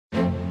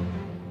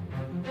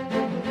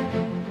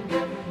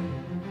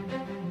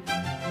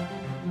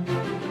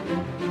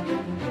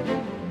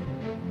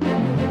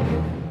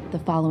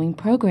following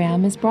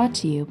program is brought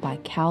to you by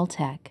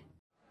Caltech.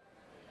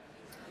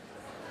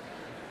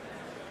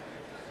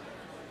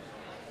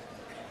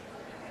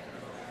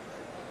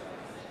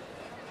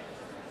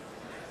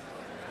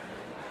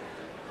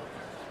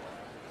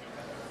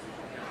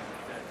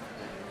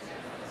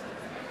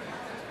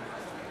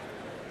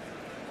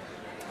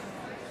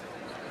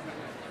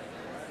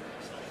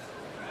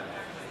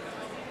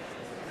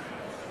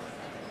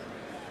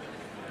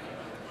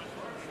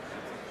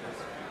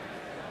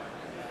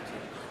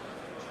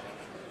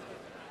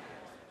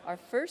 Our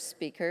first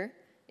speaker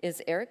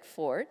is Eric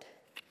Ford.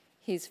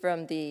 He's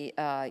from the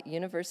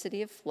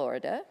University of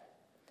Florida.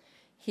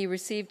 He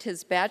received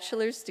his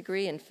bachelor's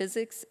degree in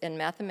physics and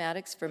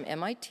mathematics from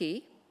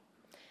MIT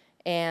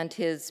and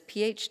his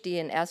PhD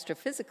in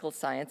astrophysical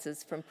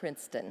sciences from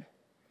Princeton.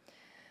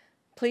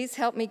 Please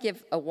help me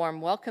give a warm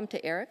welcome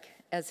to Eric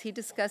as he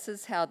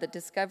discusses how the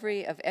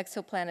discovery of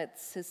exoplanet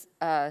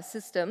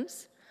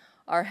systems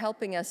are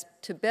helping us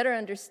to better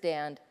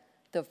understand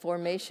the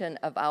formation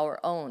of our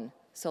own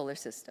solar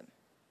system.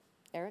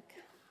 Eric?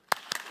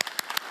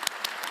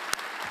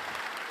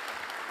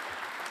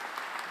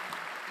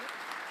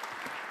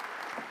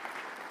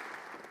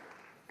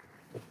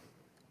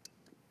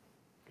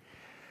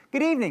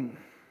 Good evening.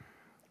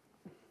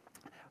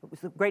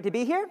 It was great to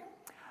be here.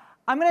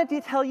 I'm going to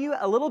tell you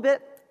a little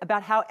bit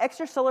about how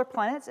extrasolar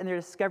planets and their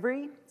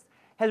discovery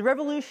has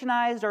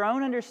revolutionized our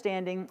own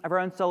understanding of our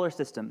own solar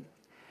system.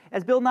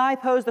 As Bill Nye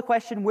posed the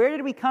question, where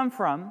did we come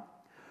from?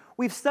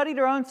 We've studied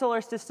our own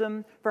solar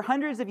system for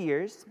hundreds of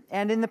years,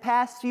 and in the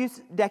past few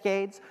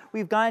decades,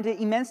 we've gone into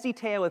immense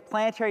detail with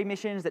planetary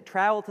missions that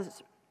travel to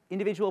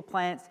individual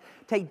planets,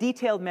 take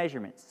detailed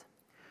measurements.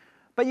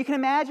 But you can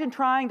imagine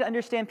trying to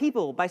understand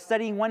people by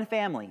studying one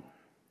family.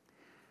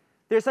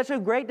 There's such a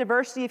great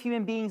diversity of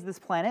human beings on this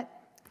planet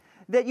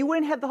that you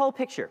wouldn't have the whole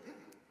picture.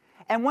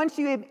 And once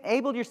you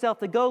enabled yourself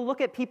to go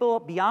look at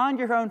people beyond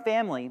your own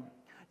family,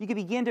 you can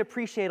begin to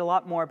appreciate a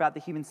lot more about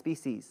the human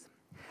species.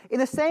 In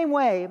the same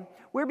way,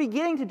 we're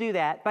beginning to do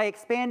that by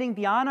expanding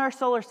beyond our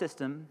solar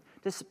system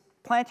to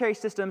planetary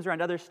systems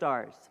around other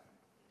stars.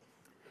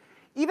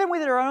 Even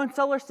within our own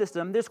solar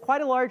system, there's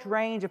quite a large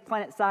range of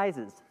planet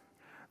sizes.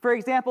 For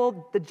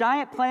example, the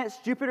giant planets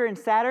Jupiter and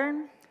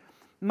Saturn,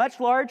 much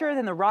larger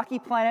than the rocky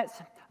planets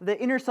of the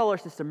inner solar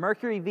system,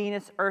 Mercury,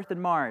 Venus, Earth,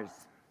 and Mars.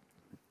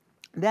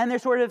 Then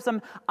there's sort of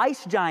some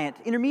ice giant,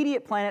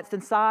 intermediate planets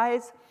in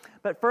size,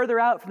 but further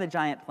out from the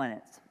giant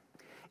planets.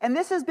 And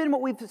this has been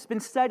what we've been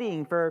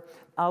studying for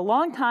a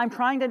long time,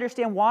 trying to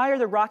understand why are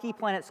the rocky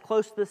planets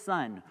close to the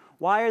sun?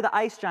 Why are the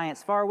ice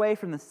giants far away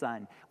from the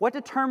sun? What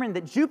determined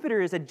that Jupiter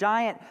is a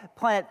giant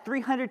planet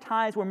 300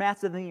 times more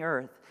massive than the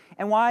Earth?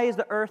 And why is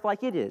the Earth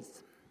like it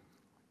is?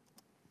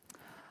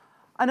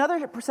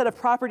 Another set of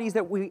properties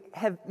that we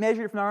have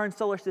measured from our own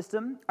solar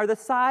system are the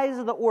size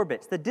of the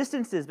orbits, the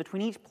distances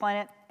between each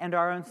planet and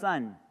our own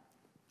sun.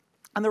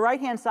 On the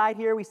right-hand side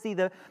here, we see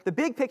the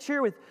big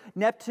picture with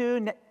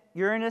Neptune,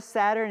 Uranus,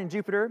 Saturn, and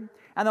Jupiter.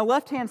 On the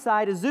left-hand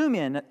side, a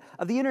zoom-in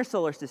of the inner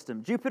solar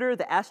system, Jupiter,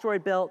 the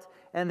asteroid belt,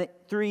 and the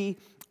three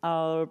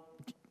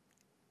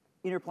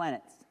inner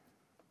planets.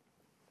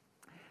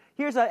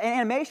 Here's an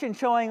animation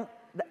showing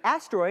the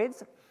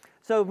asteroids.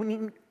 So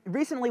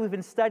recently, we've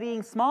been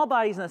studying small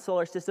bodies in the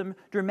solar system,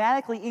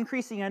 dramatically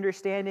increasing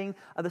understanding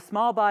of the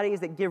small bodies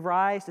that give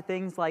rise to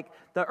things like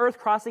the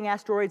Earth-crossing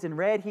asteroids in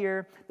red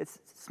here, this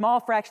small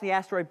fraction of the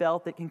asteroid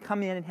belt that can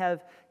come in and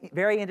have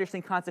very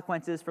interesting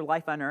consequences for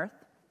life on Earth.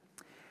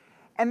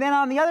 And then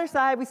on the other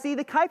side, we see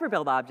the Kuiper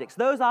Belt objects.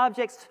 Those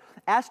objects,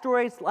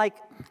 asteroids like,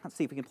 let's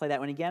see if we can play that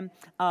one again,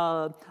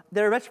 that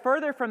are much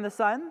further from the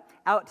sun,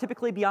 out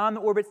typically beyond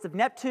the orbits of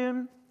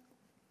Neptune,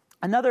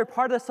 another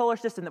part of the solar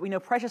system that we know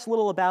precious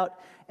little about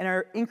and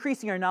are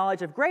increasing our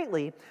knowledge of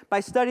greatly by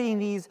studying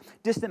these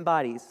distant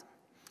bodies,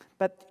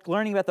 but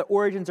learning about the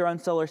origins of our own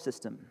solar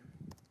system.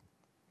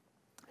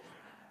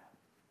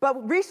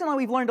 But recently,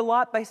 we've learned a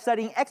lot by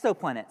studying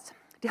exoplanets.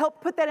 To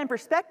help put that in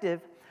perspective,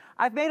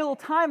 I've made a little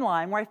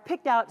timeline where I've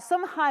picked out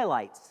some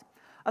highlights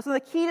of some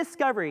of the key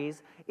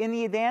discoveries in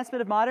the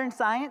advancement of modern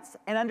science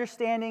and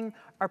understanding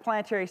our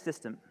planetary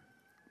system.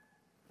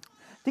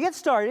 To get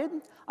started,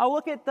 I'll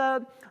look at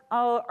the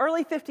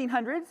early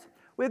 1500s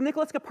with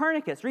Nicholas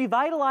Copernicus,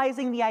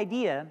 revitalizing the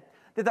idea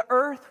that the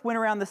Earth went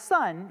around the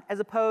sun as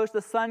opposed to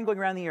the sun going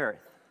around the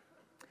Earth.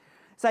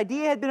 This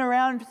idea had been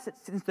around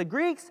since the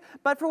Greeks,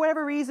 but for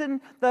whatever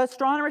reason, the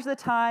astronomers at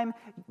the time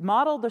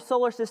modeled the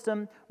solar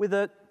system with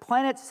the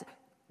planets,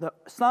 the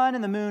sun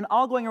and the moon,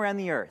 all going around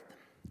the Earth.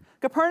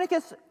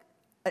 Copernicus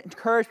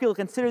encouraged people to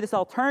consider this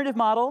alternative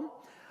model,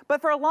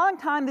 but for a long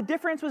time, the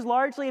difference was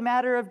largely a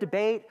matter of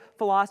debate,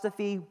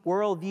 philosophy,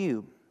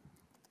 worldview.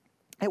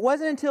 It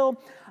wasn't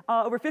until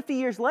over 50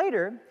 years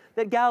later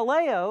that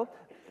Galileo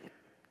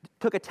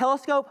took a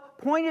telescope,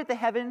 pointed at the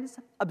heavens,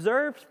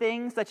 observed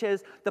things such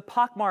as the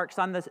pockmarks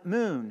on the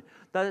moon,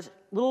 the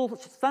little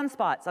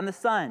sunspots on the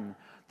sun,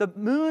 the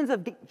moons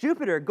of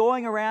Jupiter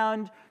going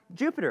around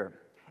Jupiter,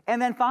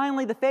 and then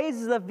finally the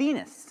phases of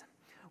Venus,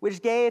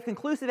 which gave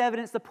conclusive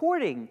evidence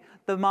supporting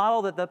the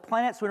model that the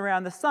planets went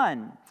around the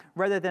sun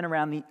rather than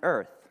around the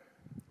Earth.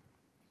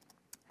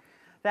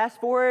 Fast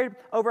forward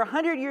over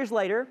 100 years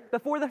later,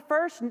 before the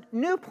first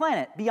new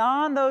planet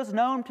beyond those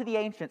known to the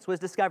ancients was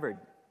discovered.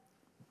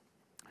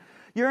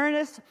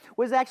 Uranus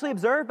was actually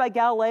observed by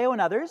Galileo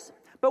and others,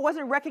 but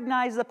wasn't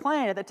recognized as a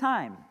planet at the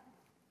time.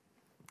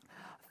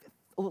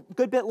 A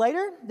good bit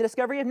later, the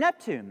discovery of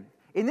Neptune.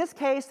 In this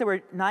case, there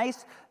were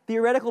nice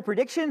theoretical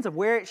predictions of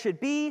where it should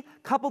be,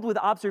 coupled with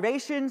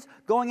observations,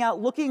 going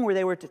out looking where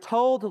they were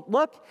told to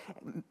look.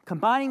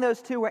 Combining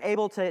those two, we're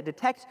able to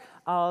detect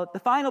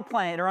the final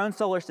planet in our own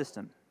solar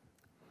system.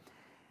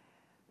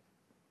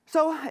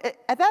 So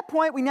at that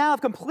point, we now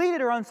have completed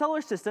our own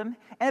solar system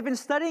and have been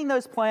studying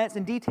those planets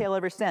in detail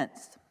ever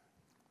since.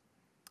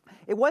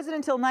 It wasn't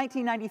until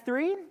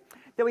 1993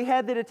 that we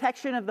had the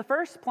detection of the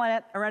first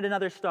planet around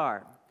another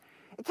star.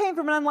 It came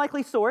from an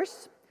unlikely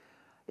source.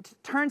 It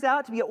turns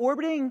out to be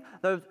orbiting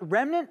the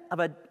remnant of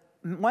a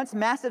once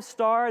massive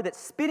star that's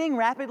spinning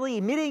rapidly,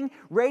 emitting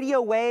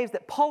radio waves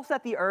that pulse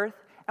at the Earth,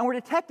 and were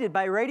detected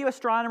by a radio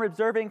astronomer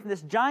observing from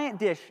this giant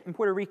dish in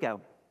Puerto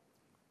Rico.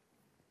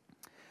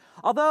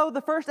 Although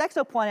the first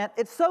exoplanet,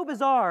 it's so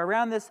bizarre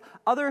around this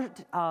other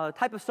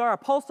type of star, a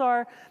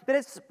pulsar, that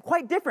it's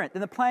quite different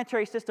than the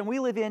planetary system we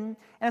live in,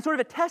 and it's sort of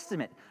a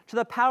testament to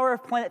the power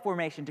of planet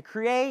formation to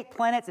create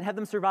planets and have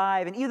them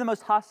survive in even the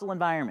most hostile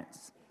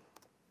environments.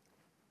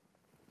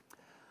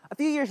 A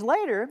few years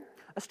later,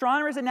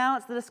 astronomers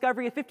announced the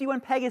discovery of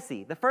 51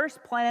 Pegasi, the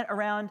first planet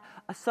around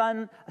a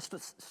star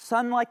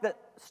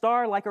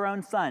like our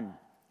own sun.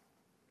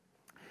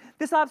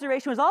 This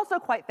observation was also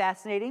quite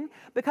fascinating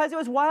because it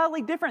was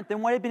wildly different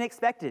than what had been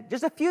expected.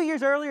 Just a few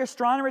years earlier,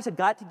 astronomers had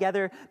got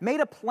together,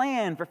 made a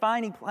plan for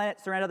finding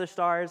planets around other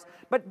stars,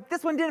 but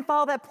this one didn't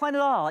follow that plan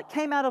at all. It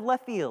came out of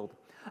left field.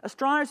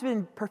 Astronomers have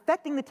been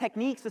perfecting the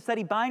techniques to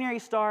study binary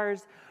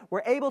stars,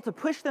 were able to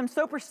push them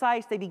so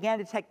precise they began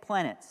to detect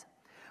planets.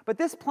 But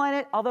this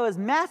planet, although as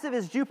massive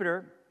as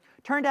Jupiter,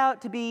 turned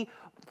out to be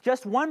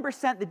just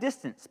 1% the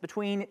distance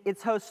between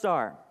its host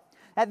star.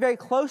 That very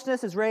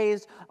closeness has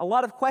raised a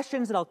lot of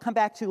questions that I'll come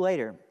back to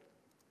later.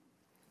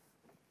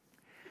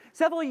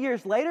 Several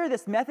years later,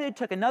 this method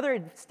took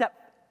another step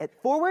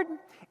forward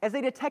as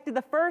they detected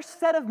the first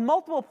set of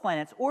multiple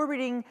planets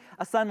orbiting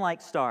a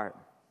sun-like star.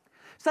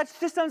 Such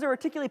systems are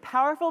particularly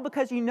powerful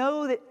because you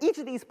know that each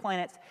of these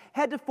planets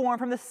had to form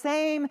from the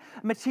same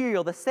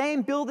material, the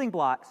same building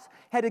blocks,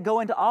 had to go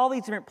into all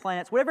these different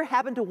planets. Whatever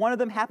happened to one of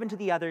them happened to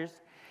the others.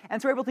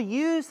 And so we're able to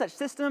use such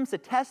systems to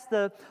test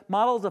the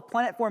models of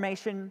planet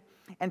formation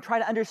and try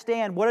to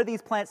understand what are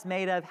these planets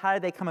made of, how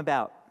did they come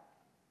about.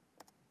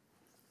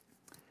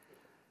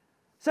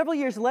 Several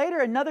years later,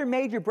 another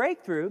major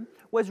breakthrough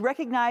was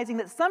recognizing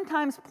that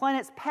sometimes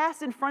planets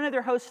pass in front of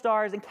their host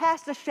stars and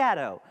cast a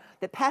shadow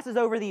that passes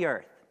over the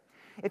Earth.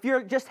 If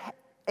you're just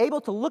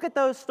able to look at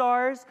those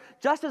stars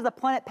just as the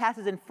planet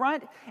passes in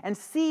front and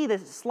see the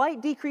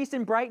slight decrease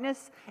in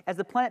brightness as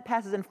the planet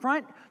passes in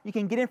front, you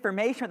can get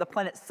information about the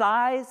planet's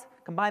size,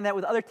 combine that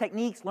with other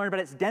techniques, learn about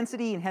its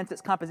density and hence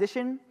its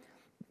composition.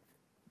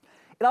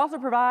 It also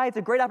provides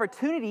a great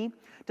opportunity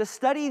to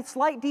study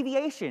slight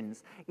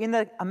deviations in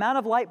the amount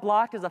of light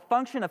blocked as a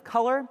function of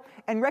color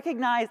and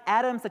recognize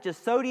atoms such as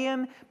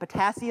sodium,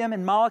 potassium,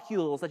 and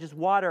molecules such as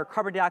water,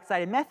 carbon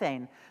dioxide, and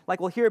methane, like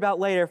we'll hear about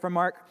later from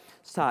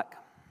Mark's talk.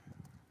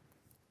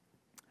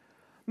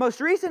 Most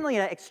recently,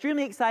 an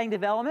extremely exciting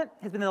development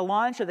has been the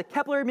launch of the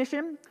Kepler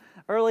mission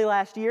early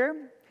last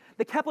year.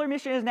 The Kepler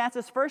mission is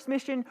NASA's first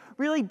mission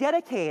really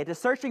dedicated to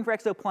searching for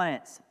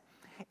exoplanets.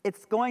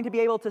 It's going to be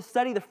able to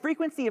study the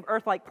frequency of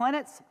Earth-like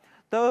planets,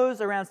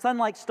 those around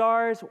sun-like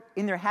stars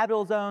in their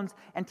habitable zones,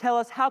 and tell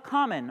us how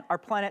common are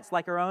planets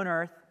like our own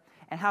Earth,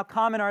 and how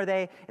common are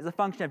they as a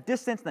function of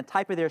distance and the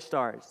type of their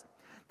stars.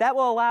 That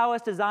will allow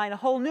us to design a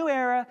whole new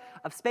era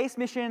of space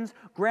missions,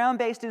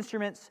 ground-based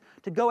instruments,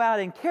 to go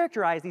out and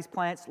characterize these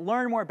planets,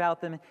 learn more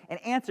about them,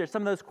 and answer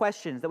some of those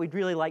questions that we'd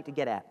really like to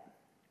get at.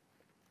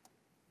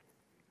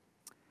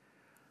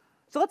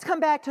 So let's come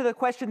back to the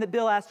question that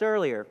Bill asked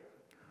earlier.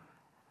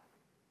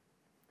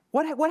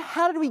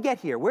 How did we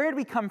get here? Where did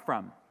we come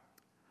from?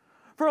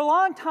 For a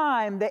long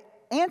time, the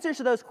answers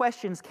to those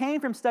questions came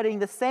from studying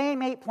the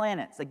same 8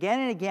 planets again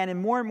and again in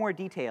more and more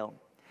detail.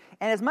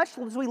 And as much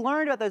as we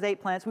learned about those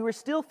 8 planets, we were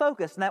still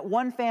focused on that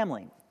one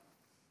family.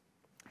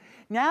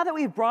 Now that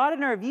we've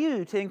broadened our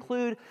view to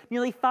include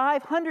nearly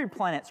 500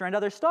 planets around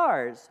other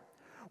stars,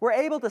 we're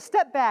able to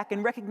step back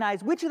and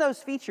recognize which of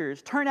those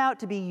features turn out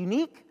to be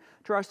unique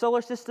to our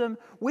solar system,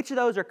 which of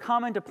those are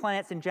common to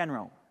planets in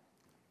general.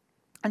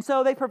 And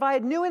so they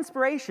provide new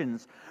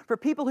inspirations for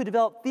people who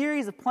develop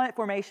theories of planet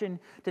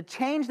formation to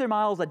change their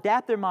models,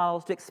 adapt their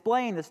models to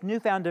explain this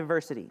newfound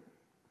diversity.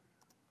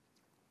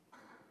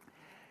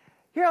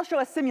 Here I'll show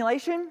a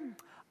simulation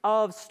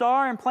of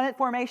star and planet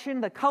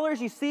formation. The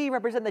colors you see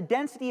represent the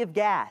density of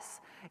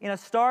gas in a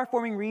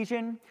star-forming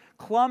region,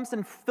 clumps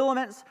and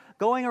filaments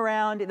going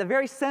around. In the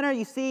very center,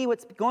 you see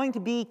what's going to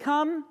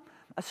become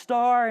a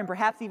star and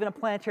perhaps even a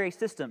planetary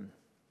system.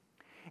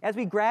 As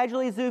we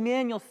gradually zoom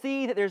in, you'll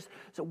see that there's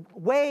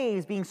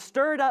waves being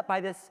stirred up by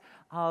this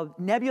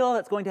nebula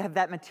that's going to have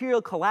that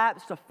material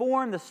collapse to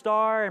form the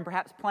star and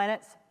perhaps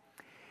planets.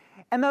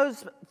 And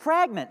those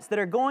fragments that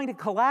are going to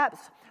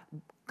collapse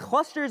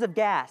clusters of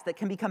gas that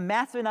can become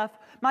massive enough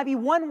might be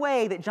one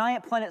way that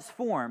giant planets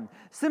form,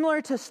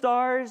 similar to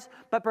stars,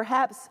 but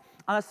perhaps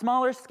on a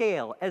smaller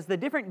scale. As the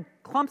different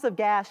clumps of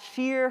gas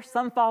shear,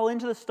 some fall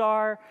into the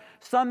star,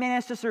 some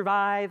manage to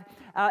survive,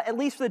 at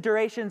least for the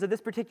durations of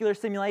this particular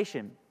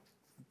simulation.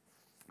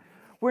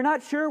 We're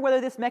not sure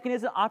whether this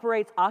mechanism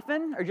operates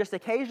often or just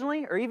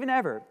occasionally or even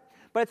ever,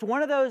 but it's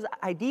one of those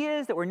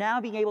ideas that we're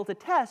now being able to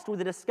test with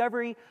the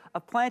discovery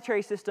of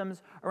planetary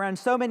systems around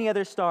so many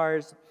other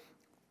stars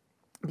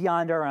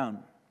beyond our own.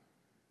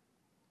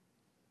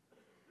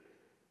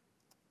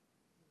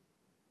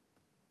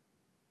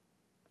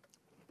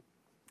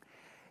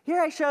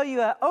 Here I show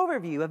you an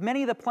overview of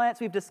many of the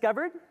planets we've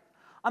discovered.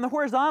 On the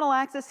horizontal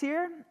axis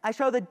here, I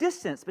show the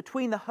distance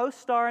between the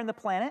host star and the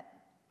planet.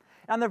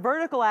 On the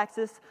vertical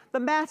axis, the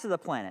mass of the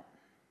planet.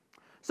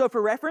 So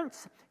for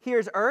reference,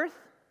 here's Earth,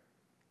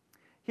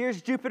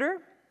 here's Jupiter,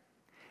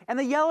 and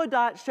the yellow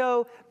dots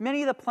show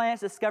many of the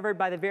planets discovered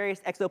by the various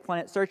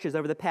exoplanet searches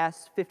over the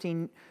past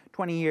 15,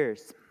 20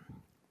 years.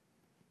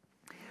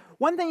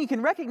 One thing you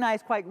can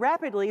recognize quite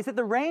rapidly is that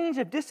the range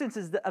of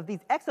distances of these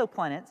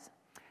exoplanets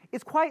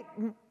is quite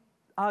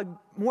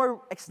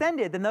more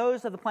extended than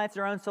those of the planets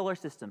in our own solar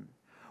system.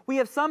 We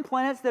have some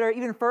planets that are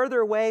even further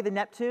away than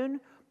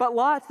Neptune, but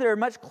lots that are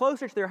much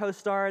closer to their host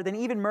star than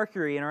even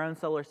Mercury in our own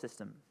solar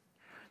system.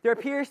 There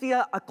appears to be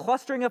a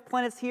clustering of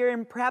planets here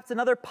and perhaps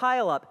another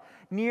pileup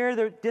near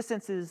the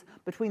distances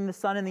between the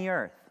Sun and the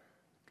Earth.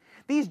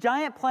 These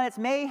giant planets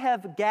may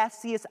have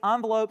gaseous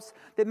envelopes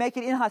that make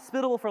it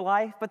inhospitable for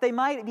life, but they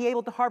might be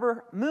able to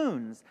harbor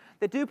moons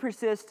that do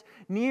persist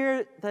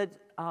near the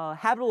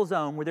habitable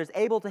zone where there's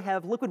able to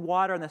have liquid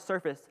water on the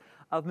surface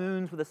of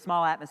moons with a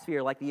small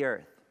atmosphere like the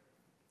Earth.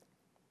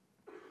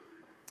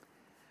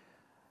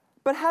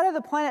 But how did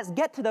the planets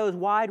get to those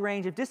wide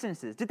range of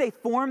distances? Did they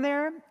form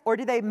there, or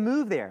did they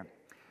move there?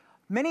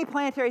 Many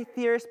planetary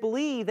theorists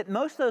believe that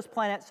most of those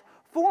planets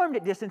formed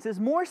at distances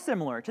more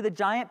similar to the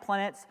giant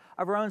planets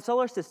of our own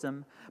solar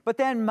system, but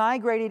then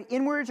migrated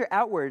inwards or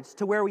outwards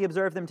to where we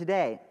observe them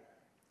today.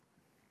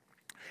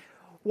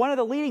 One of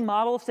the leading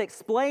models to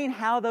explain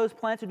how those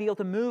planets would be able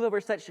to move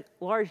over such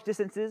large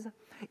distances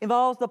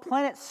involves the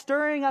planet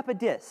stirring up a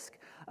disk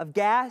of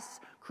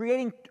gas,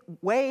 creating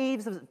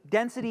waves of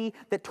density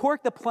that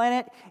torque the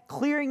planet,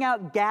 clearing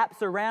out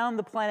gaps around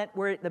the planet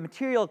where the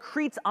material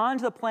accretes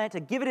onto the planet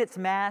to give it its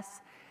mass.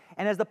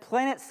 And as the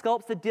planet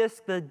sculpts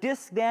the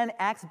disk then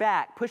acts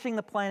back, pushing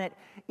the planet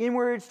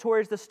inwards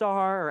towards the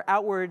star or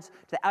outwards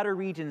to the outer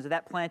regions of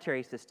that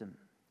planetary system.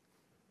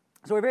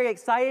 So we're very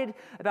excited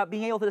about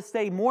being able to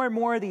study more and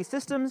more of these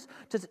systems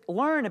to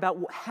learn about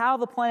how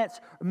the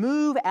planets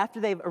move after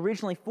they've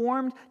originally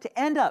formed to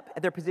end up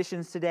at their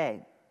positions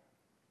today.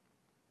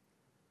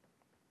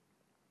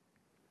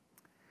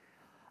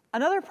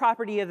 Another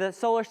property of the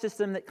solar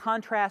system that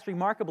contrasts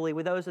remarkably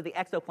with those of the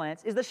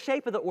exoplanets is the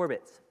shape of the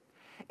orbits.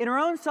 In our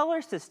own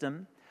solar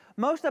system,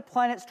 most of the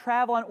planets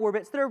travel on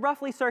orbits that are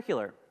roughly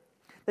circular.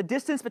 The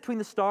distance between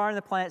the star and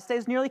the planet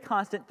stays nearly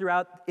constant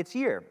throughout its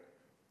year.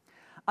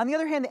 On the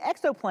other hand, the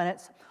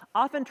exoplanets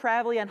often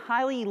travel on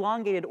highly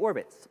elongated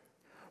orbits.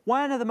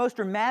 One of the most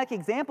dramatic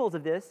examples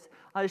of this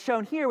is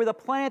shown here with a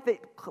planet that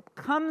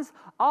comes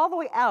all the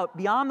way out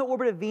beyond the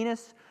orbit of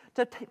Venus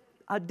to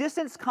a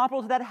distance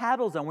comparable to that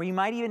habitable zone, where you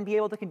might even be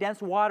able to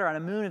condense water on a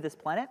moon of this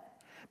planet.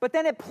 But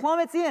then it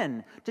plummets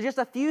in to just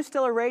a few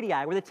stellar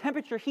radii, where the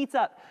temperature heats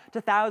up to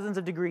thousands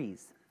of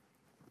degrees.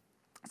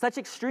 Such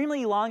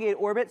extremely elongated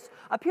orbits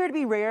appear to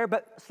be rare,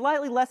 but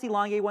slightly less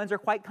elongated ones are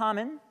quite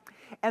common.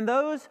 And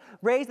those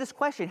raise this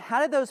question: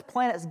 how did those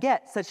planets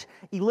get such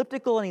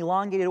elliptical and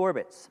elongated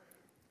orbits?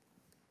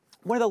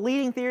 One of the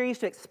leading theories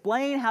to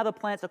explain how the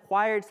planets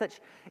acquired such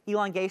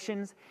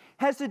elongations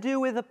has to do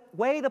with the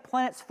way the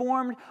planets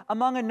formed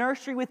among a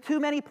nursery with too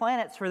many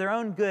planets for their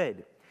own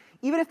good.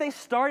 Even if they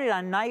started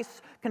on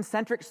nice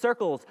concentric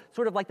circles,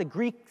 sort of like the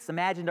Greeks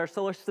imagined our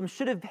solar system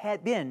should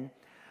have been,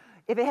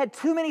 if it had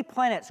too many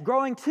planets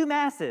growing too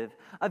massive,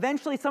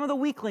 eventually some of the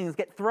weaklings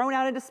get thrown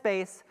out into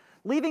space,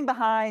 leaving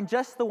behind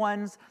just the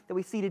ones that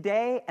we see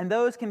today, and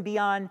those can be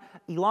on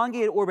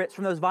elongated orbits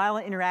from those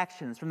violent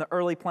interactions from the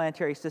early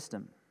planetary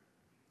system.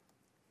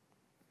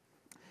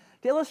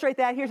 To illustrate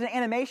that, here's an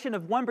animation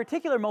of one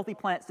particular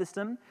multi-planet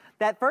system,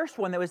 that first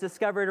one that was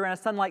discovered around a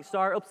sun-like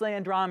star,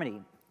 Upsilon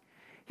Andromedae.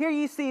 Here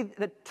you see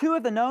two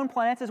of the known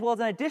planets as well as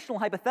an additional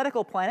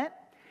hypothetical planet.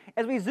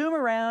 As we zoom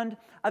around,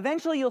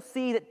 eventually you'll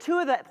see that two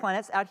of the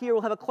planets out here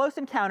will have a close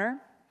encounter,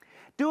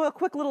 do a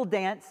quick little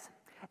dance,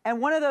 and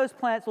one of those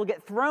planets will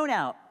get thrown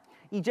out,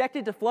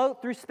 ejected to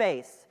float through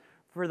space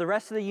for the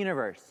rest of the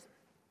universe.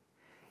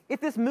 If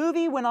this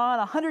movie went on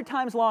 100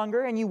 times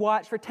longer and you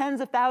watched for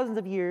tens of thousands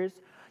of years,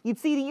 you'd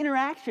see the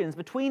interactions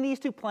between these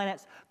two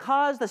planets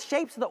cause the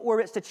shapes of the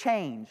orbits to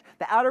change,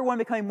 the outer one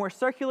becoming more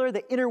circular,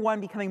 the inner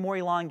one becoming more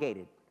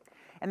elongated.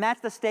 And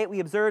that's the state we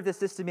observe the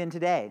system in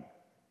today.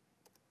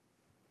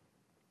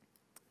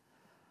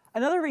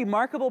 Another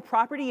remarkable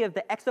property of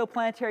the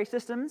exoplanetary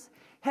systems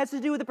has to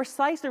do with the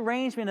precise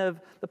arrangement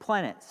of the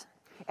planets.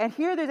 And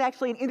here there's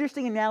actually an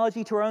interesting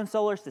analogy to our own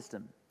solar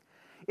system.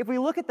 If we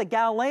look at the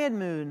Galilean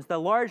moons, the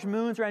large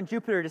moons around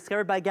Jupiter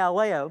discovered by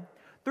Galileo,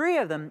 3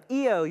 of them,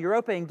 Io,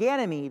 Europa, and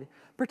Ganymede,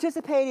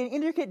 participate in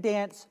intricate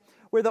dance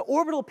where the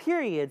orbital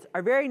periods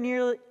are very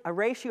nearly a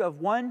ratio of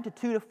 1 to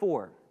 2 to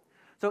 4.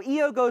 So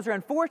Io goes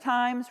around 4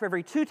 times. For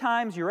every 2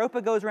 times,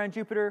 Europa goes around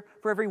Jupiter.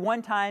 For every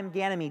 1 time,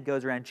 Ganymede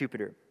goes around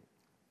Jupiter.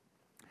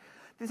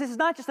 This is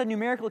not just a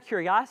numerical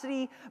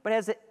curiosity, but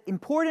is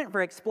important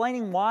for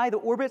explaining why the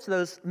orbits of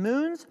those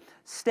moons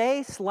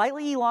stay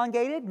slightly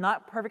elongated,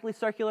 not perfectly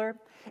circular,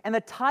 and the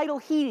tidal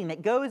heating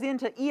that goes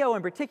into Io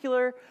in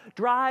particular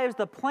drives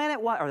the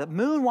planet-wide or the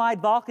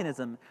moon-wide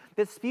volcanism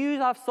that spews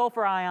off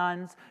sulfur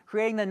ions,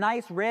 creating the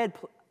nice red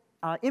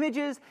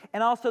images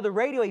and also the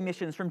radio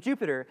emissions from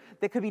Jupiter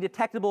that could be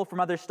detectable from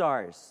other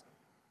stars.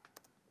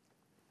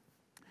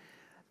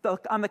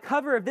 On the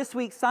cover of this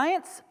week's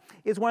Science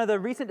is one of the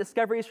recent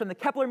discoveries from the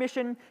Kepler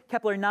mission,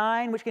 Kepler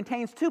 9, which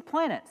contains 2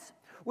 planets,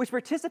 which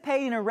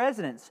participate in a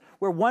resonance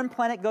where 1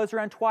 planet goes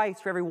around twice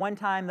for every 1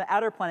 time the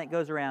outer planet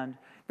goes around,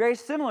 very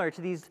similar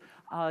to these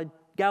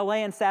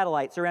Galilean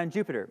satellites around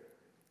Jupiter.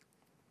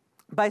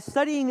 By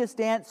studying this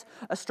dance,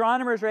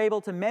 astronomers are able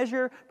to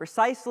measure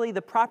precisely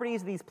the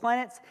properties of these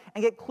planets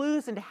and get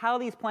clues into how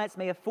these planets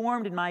may have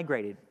formed and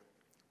migrated.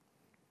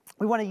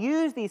 We want to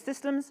use these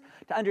systems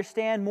to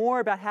understand more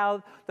about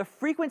how the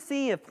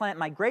frequency of planet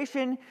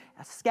migration,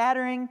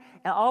 scattering,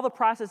 and all the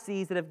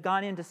processes that have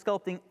gone into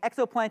sculpting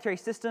exoplanetary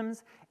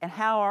systems and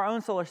how our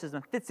own solar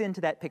system fits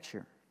into that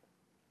picture.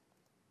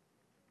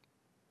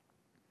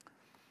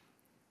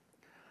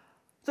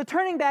 So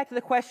turning back to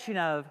the question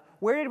of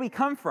where did we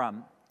come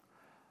from,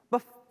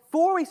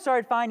 before we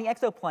started finding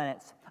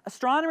exoplanets,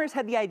 astronomers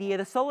had the idea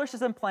the solar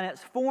system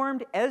planets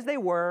formed as they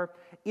were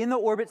in the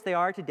orbits they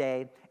are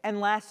today and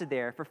lasted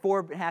there for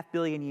 4.5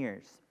 billion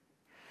years.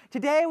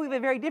 Today, we have a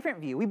very different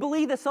view. We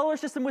believe the solar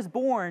system was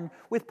born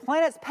with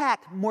planets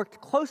packed more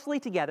closely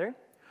together,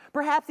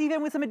 perhaps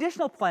even with some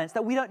additional planets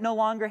that we don't no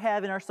longer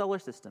have in our solar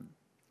system.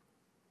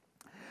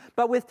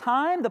 But with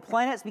time, the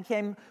planets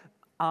became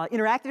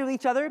interacted with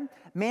each other,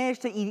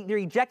 managed to either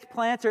eject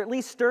planets or at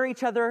least stir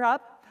each other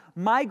up,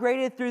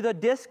 migrated through the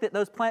disk that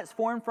those planets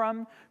formed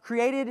from,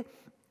 created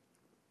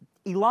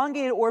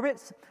elongated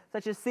orbits,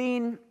 such as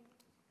seen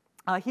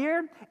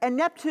here. And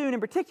Neptune, in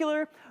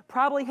particular,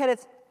 probably had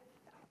its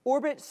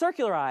orbit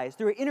circularized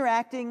through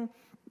interacting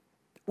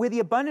with the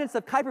abundance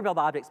of Kuiper Belt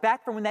objects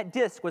back from when that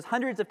disk was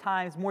hundreds of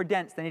times more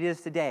dense than it is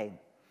today.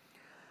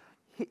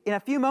 In a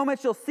few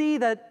moments, you'll see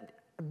the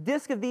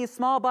disk of these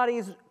small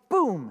bodies,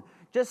 boom,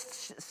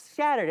 just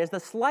shattered as the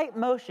slight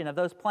motion of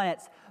those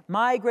planets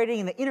migrating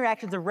in the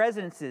interactions of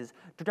resonances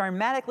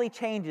dramatically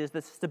changes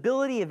the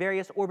stability of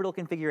various orbital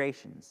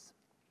configurations.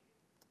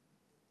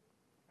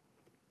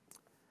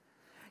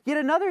 Yet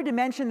another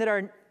dimension that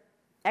our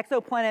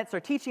exoplanets are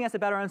teaching us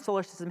about our own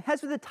solar system has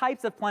to do with the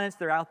types of planets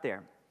that are out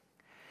there.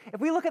 If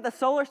we look at the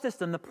solar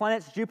system, the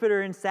planets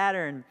Jupiter and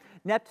Saturn,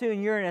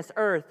 Neptune, Uranus,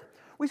 Earth,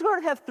 we sort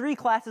of have 3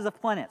 classes of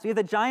planets. We have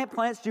the giant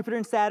planets, Jupiter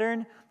and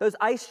Saturn, those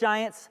ice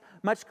giants,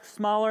 much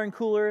smaller and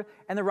cooler,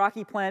 and the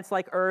rocky planets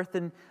like Earth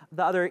and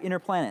the other inner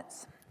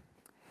planets.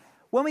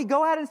 When we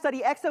go out and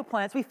study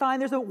exoplanets, we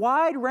find there's a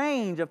wide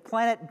range of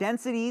planet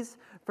densities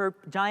for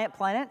giant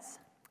planets.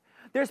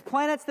 There's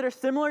planets that are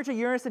similar to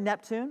Uranus and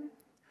Neptune,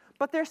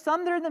 but there's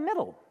some that are in the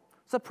middle,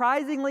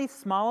 surprisingly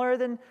smaller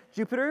than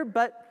Jupiter,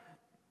 but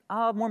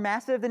more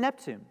massive than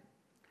Neptune.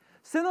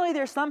 Similarly,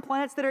 there's some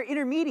planets that are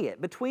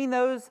intermediate between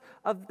those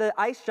of the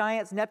ice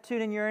giants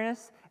Neptune and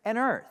Uranus and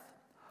Earth.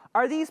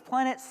 Are these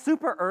planets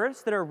super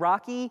Earths that are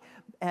rocky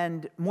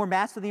and more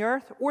massive than the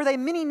Earth, or are they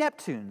mini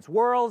Neptunes,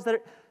 worlds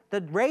that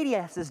the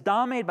radius is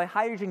dominated by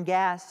hydrogen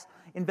gas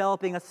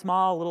enveloping a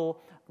small little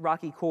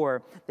rocky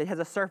core that has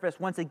a surface,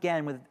 once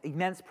again, with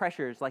immense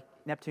pressures like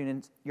Neptune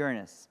and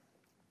Uranus?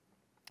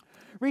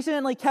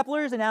 Recently,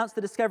 Kepler's announced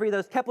the discovery of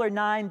those Kepler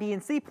 9 B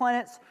and C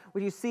planets,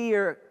 which you see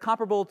are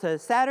comparable to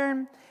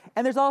Saturn.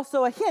 And there's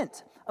also a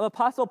hint of a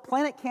possible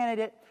planet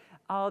candidate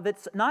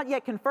that's not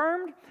yet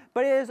confirmed,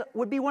 but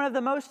would be one of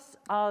the most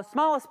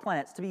smallest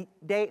planets to be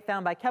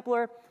found by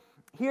Kepler.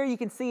 Here you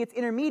can see it's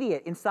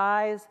intermediate in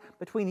size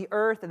between the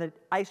Earth and the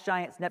ice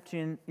giants Neptune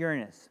and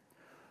Uranus.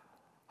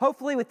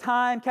 Hopefully, with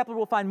time, Kepler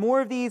will find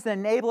more of these and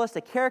enable us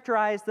to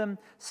characterize them,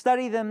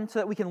 study them, so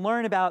that we can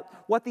learn about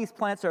what these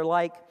planets are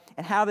like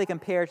and how they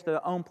compare to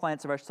the own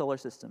planets of our solar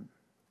system.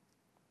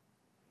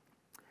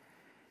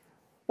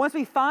 Once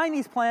we find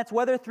these planets,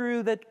 whether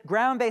through the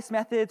ground-based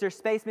methods or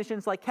space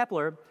missions like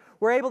Kepler,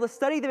 we're able to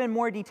study them in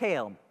more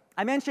detail.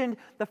 I mentioned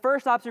the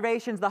first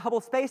observations of the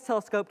Hubble Space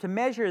Telescope to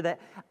measure the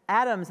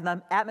atoms in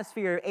the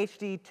atmosphere of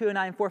HD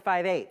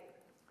 209458.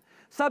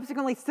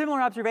 Subsequently,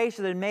 similar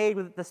observations have been made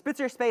with the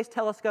Spitzer Space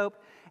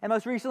Telescope and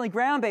most recently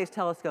ground-based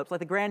telescopes like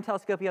the Gran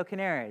Telescopio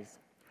Canaris.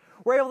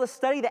 We're able to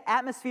study the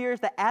atmospheres,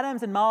 the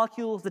atoms and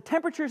molecules, the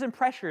temperatures and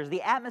pressures,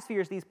 the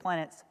atmospheres of these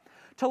planets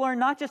to learn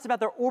not just about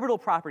their orbital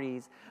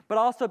properties, but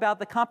also about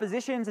the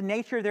compositions and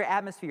nature of their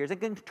atmospheres, and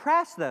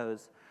contrast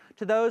those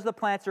to those of the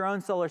planet's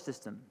own solar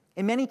system.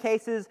 In many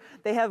cases,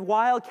 they have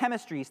wild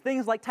chemistries,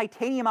 things like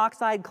titanium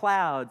oxide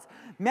clouds,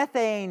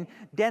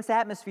 methane-dense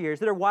atmospheres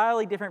that are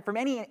wildly different from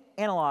any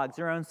analogs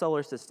in our own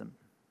solar system.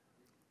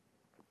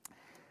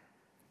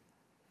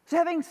 So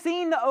having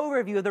seen the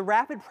overview of the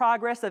rapid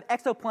progress of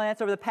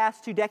exoplanets over the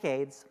past 2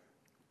 decades,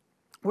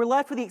 we're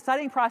left with the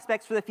exciting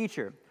prospects for the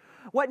future.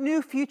 What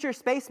new future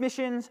space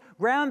missions,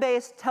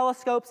 ground-based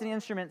telescopes and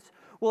instruments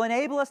will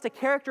enable us to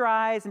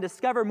characterize and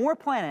discover more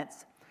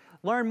planets,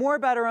 learn more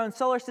about our own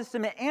solar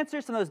system, and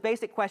answer some of those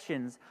basic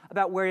questions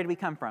about where did we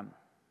come from?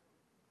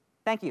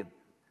 Thank you.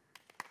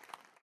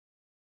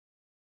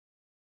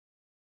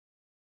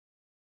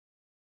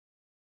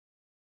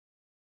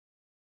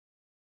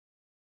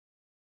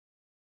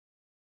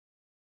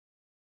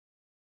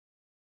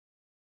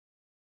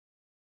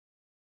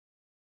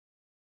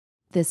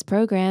 This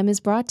program is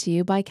brought to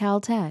you by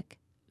Caltech.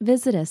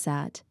 Visit us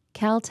at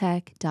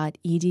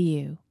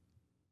caltech.edu.